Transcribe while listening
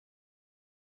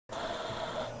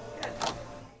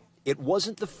It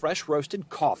wasn't the fresh roasted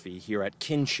coffee here at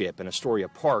Kinship in Astoria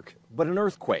Park, but an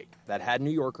earthquake that had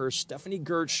New Yorker Stephanie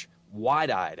Gertsch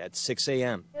wide-eyed at 6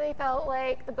 a.m. I really felt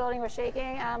like the building was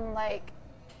shaking. I'm like,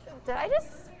 did I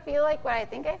just feel like what I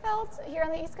think I felt here on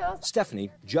the East Coast?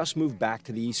 Stephanie just moved back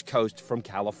to the East Coast from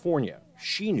California.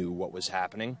 She knew what was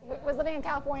happening. I was living in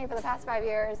California for the past 5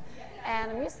 years, and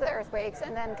I'm used to the earthquakes,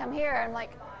 and then come here, and I'm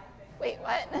like, wait,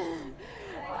 what?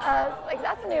 Like,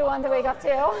 that's a new one to wake up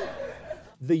to.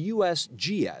 The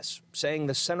USGS saying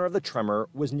the center of the tremor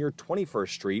was near 21st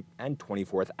Street and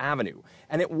 24th Avenue.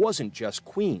 And it wasn't just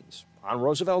Queens. On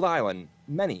Roosevelt Island,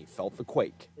 many felt the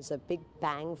quake. There's a big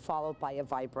bang followed by a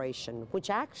vibration, which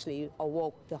actually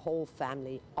awoke the whole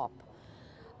family up.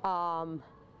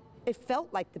 It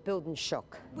felt like the building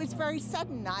shook. It was very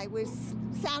sudden. I was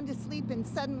sound asleep and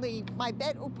suddenly my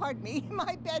bed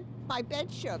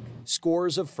shook.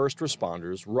 Scores of first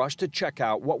responders rushed to check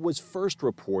out what was first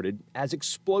reported as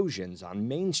explosions on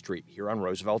Main Street here on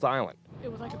Roosevelt Island.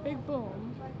 It was like a big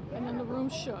boom, and then the room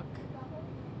shook,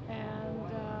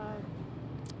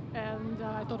 and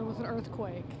I thought it was an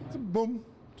earthquake. It's a boom,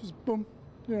 just boom,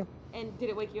 yeah. And did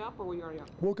it wake you up, or were you already up?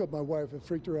 Woke up my wife, it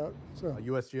freaked her out. So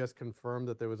USGS confirmed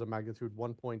that there was a magnitude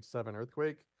 1.7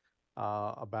 earthquake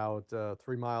about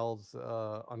 3 miles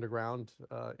underground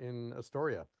in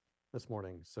Astoria this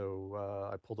morning. So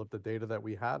I pulled up the data that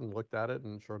we had and looked at it,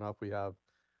 and sure enough,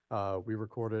 we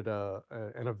recorded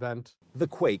an event. The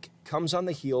quake comes on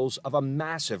the heels of a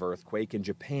massive earthquake in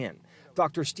Japan.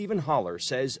 Dr. Stephen Holler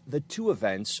says the two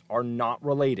events are not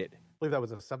related. I believe that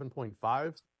was a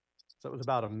 7.5. So it was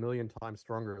about 1 million times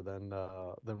stronger than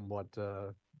what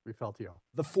we felt here.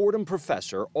 The Fordham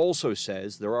professor also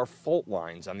says there are fault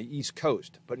lines on the East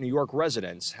Coast, but New York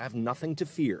residents have nothing to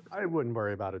fear. I wouldn't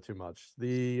worry about it too much.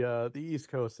 The East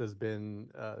Coast has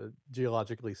been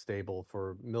geologically stable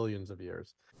for millions of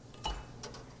years.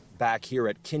 Back here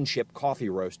at Kinship Coffee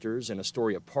Roasters in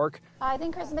Astoria Park, I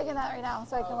think Chris is making that right now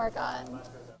so I can work on.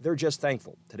 They're just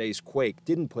thankful today's quake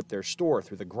didn't put their store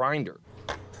through the grinder.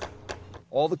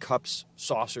 All the cups,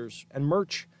 saucers, and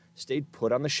merch stayed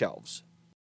put on the shelves.